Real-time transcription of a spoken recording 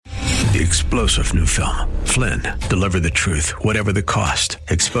The explosive new film, Flynn, deliver the truth, whatever the cost,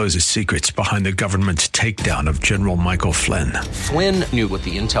 exposes secrets behind the government's takedown of General Michael Flynn. Flynn knew what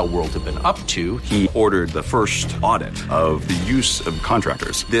the intel world had been up to. He ordered the first audit of the use of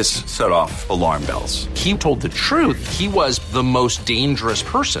contractors. This set off alarm bells. He told the truth. He was the most dangerous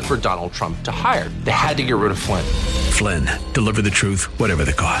person for Donald Trump to hire. They had to get rid of Flynn. Flynn, deliver the truth, whatever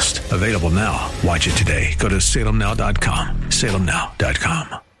the cost. Available now. Watch it today. Go to salemnow.com.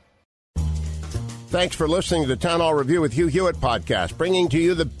 salemnow.com. Thanks for listening to the Town Hall Review with Hugh Hewitt podcast, bringing to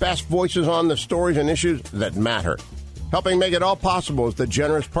you the best voices on the stories and issues that matter. Helping make it all possible is the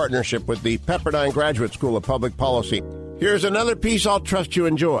generous partnership with the Pepperdine Graduate School of Public Policy. Here's another piece I'll trust you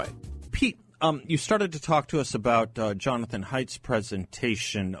enjoy. Pete, you started to talk to us about Jonathan Haidt's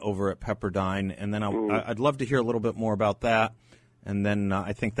presentation over at Pepperdine, and then I'd love to hear a little bit more about that. And then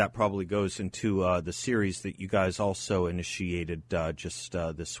I think that probably goes into the series that you guys also initiated just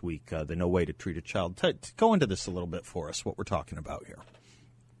this week, The No Way to Treat a Child. Go into this a little bit for us, what we're talking about here.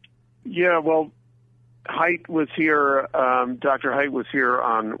 Yeah, well, Haidt was here, Dr. Haidt was here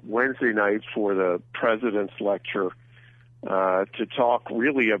on Wednesday night for the President's Lecture to talk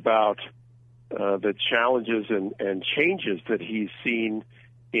really about the challenges and changes that he's seen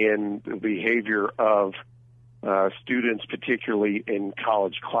in the behavior of students, particularly in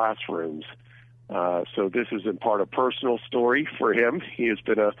college classrooms. So this is in part a personal story for him. He has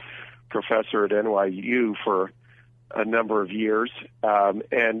been a professor at NYU for a number of years,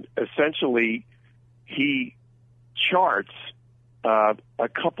 and essentially he charts a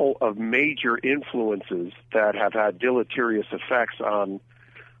couple of major influences that have had deleterious effects on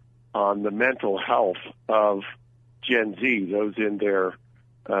the mental health of Gen Z, those in their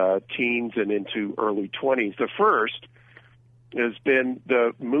teens and into early 20s. The first has been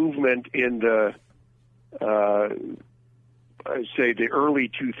the movement in the, say, the early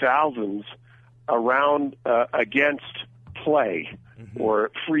 2000s around against play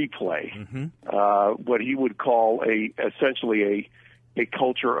or free play, what he would call essentially a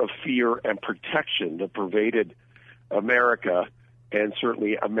culture of fear and protection that pervaded America and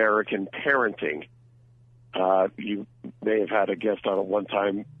certainly American parenting. You may have had a guest on it one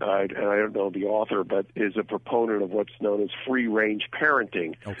time, and I don't know the author, but is a proponent of what's known as free-range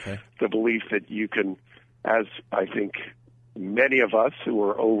parenting. Okay. The belief that you can, as I think many of us who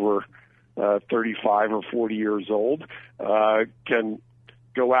are over 35 or 40 years old, can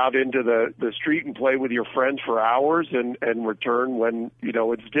go out into the street and play with your friends for hours and return when,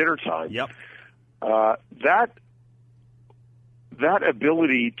 it's dinner time. Yep. That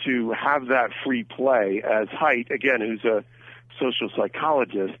ability to have that free play, as Haidt, again, who's a social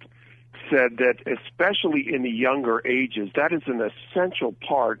psychologist, said that especially in the younger ages, that is an essential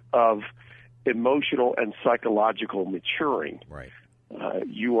part of emotional and psychological maturing. Right.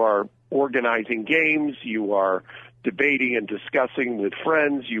 You are organizing games, you are debating and discussing with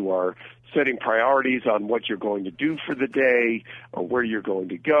friends, you are setting priorities on what you're going to do for the day or where you're going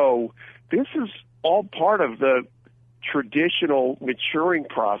to go. This is all part of the traditional maturing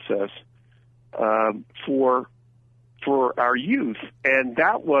process for our youth, and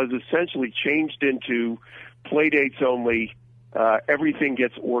that was essentially changed into play dates only. Everything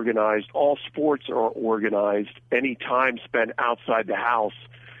gets organized. All sports are organized. Any time spent outside the house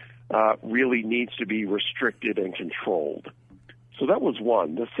really needs to be restricted and controlled. So that was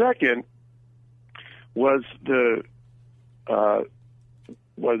one. The second was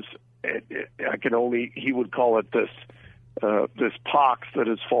he would call it this pox that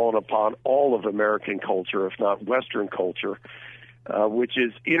has fallen upon all of American culture, if not Western culture, which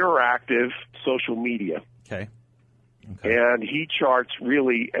is interactive social media. Okay. And he charts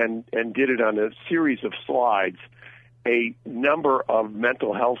really and did it on a series of slides, a number of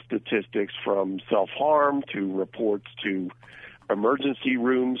mental health statistics from self-harm to reports to emergency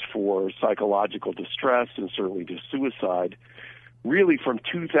rooms for psychological distress and certainly to suicide. Really, from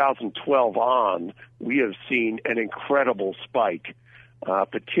 2012 on, we have seen an incredible spike,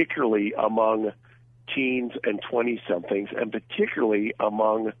 particularly among teens and 20-somethings, and particularly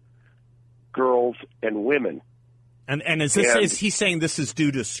among girls and women. And is he saying this is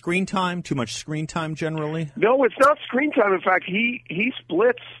due to screen time, too much screen time generally? No, it's not screen time. In fact, he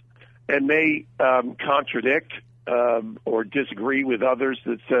splits and may contradict or disagree with others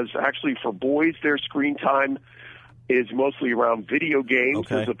that says actually for boys their screen time is mostly around video games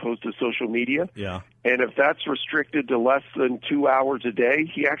as opposed to social media. Yeah. And if that's restricted to less than 2 hours a day,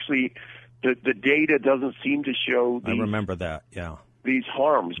 he actually, the data doesn't seem to show I remember that, yeah. These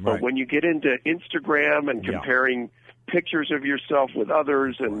harms. But Right. when you get into Instagram and comparing pictures of yourself with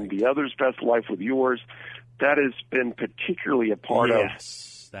others and the other's best life with yours, that has been particularly a part of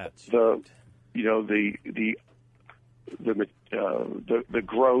that's the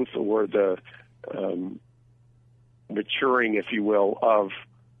growth or the maturing, if you will, of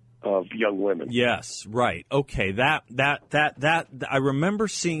young women. Yes, right. Okay, that I remember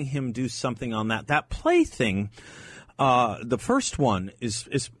seeing him do something on that. That play thing, the first one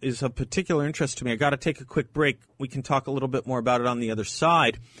is of particular interest to me. I got to take a quick break. We can talk a little bit more about it on the other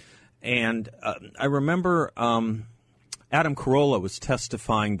side. And I remember Adam Carolla was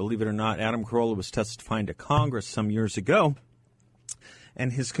testifying, believe it or not, Adam Carolla was testifying to Congress some years ago.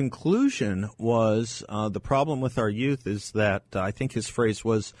 And his conclusion was the problem with our youth is that I think his phrase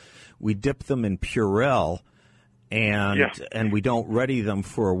was we dip them in Purell and we don't ready them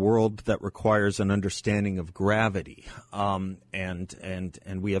for a world that requires an understanding of gravity. And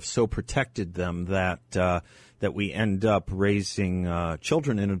we have so protected them that we end up raising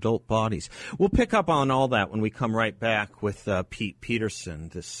children in adult bodies. We'll pick up on all that when we come right back with Pete Peterson,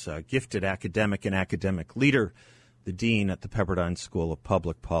 this gifted academic and academic leader, the dean at the Pepperdine School of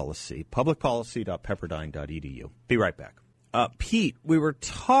Public Policy, publicpolicy.pepperdine.edu. Be right back. Pete, we were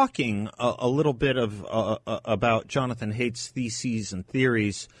talking a little bit about Jonathan Haidt's theses and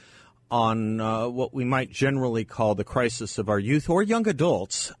theories on what we might generally call the crisis of our youth or young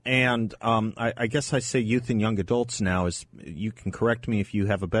adults. And I guess I say youth and young adults now. You can correct me if you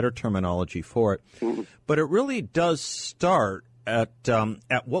have a better terminology for it. Mm-hmm. But it really does start at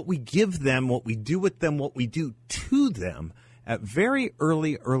what we give them, what we do with them, what we do to them at very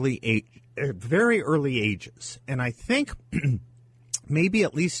early ages. And I think maybe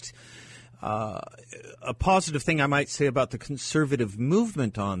at least a positive thing I might say about the conservative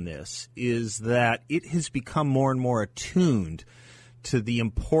movement on this is that it has become more and more attuned to the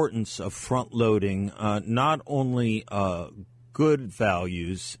importance of front-loading not only good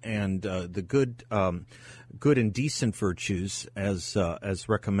values and the good and decent virtues as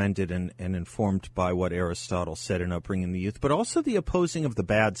recommended and informed by what Aristotle said in Upbringing the Youth, but also the opposing of the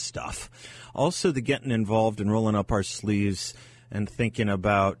bad stuff, also the getting involved and rolling up our sleeves and thinking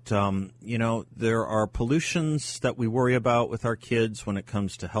about, there are pollutions that we worry about with our kids when it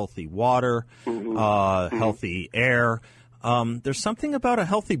comes to healthy water, healthy air. There's something about a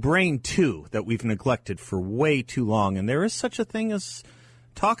healthy brain, too, that we've neglected for way too long. And there is such a thing as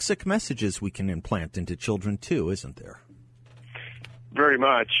toxic messages we can implant into children, too, isn't there? Very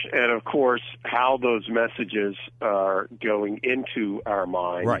much. And, of course, how those messages are going into our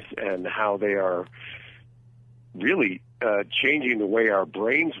minds right. and how they are really changing the way our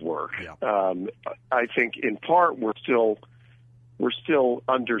brains work. Yeah. I think, in part, we're still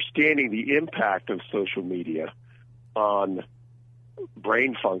understanding the impact of social media on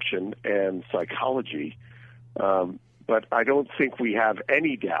brain function and psychology. But I don't think we have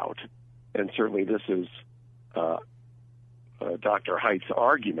any doubt, and certainly this is Dr. Haidt's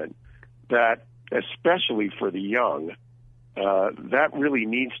argument, that especially for the young, that really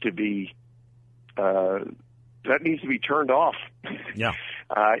needs to be turned off. Yeah.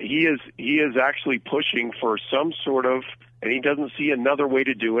 He is actually pushing for some sort of, and he doesn't see another way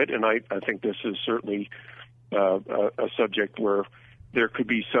to do it, and I think this is certainly a subject where there could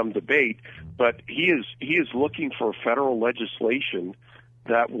be some debate, but he is looking for federal legislation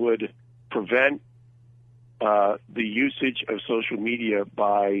that would prevent the usage of social media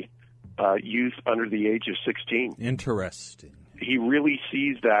by youth under the age of 16. Interesting. He really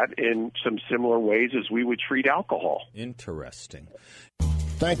sees that in some similar ways as we would treat alcohol. Interesting.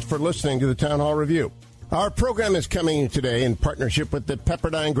 Thanks for listening to the Town Hall Review. Our program is coming today in partnership with the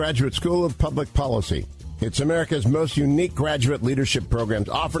Pepperdine Graduate School of Public Policy. It's America's most unique graduate leadership programs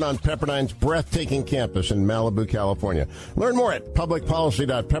offered on Pepperdine's breathtaking campus in Malibu, California. Learn more at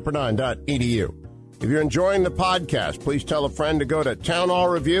publicpolicy.pepperdine.edu. If you're enjoying the podcast, please tell a friend to go to Town Hall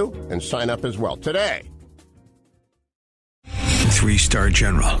Review and sign up as well today. 3-star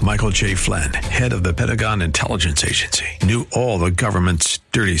General Michael J. Flynn, head of the Pentagon Intelligence Agency, knew all the government's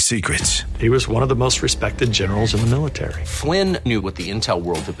dirty secrets. He was one of the most respected generals in the military. Flynn knew what the intel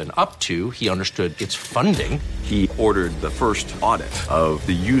world had been up to. He understood its funding. He ordered the first audit of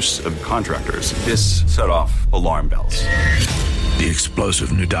the use of contractors. This set off alarm bells. The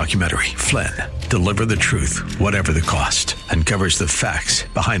explosive new documentary, Flynn, Deliver the Truth, Whatever the Cost, uncovers the facts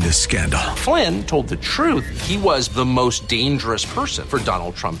behind this scandal. Flynn told the truth. He was the most dangerous person for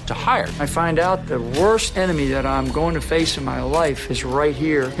Donald Trump to hire. I find out the worst enemy that I'm going to face in my life is right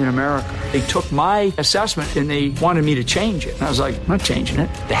here in America. They took my assessment and they wanted me to change it. And I was like, I'm not changing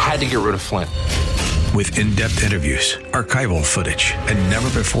it. They had to get rid of Flynn. with in-depth interviews, archival footage, and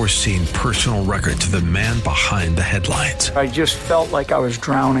never-before-seen personal records of the man behind the headlines. I just felt like I was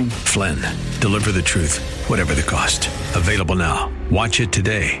drowning. Flynn, deliver the truth, whatever the cost. Available now. Watch it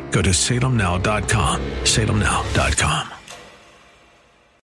today. Go to salemnow.com. salemnow.com.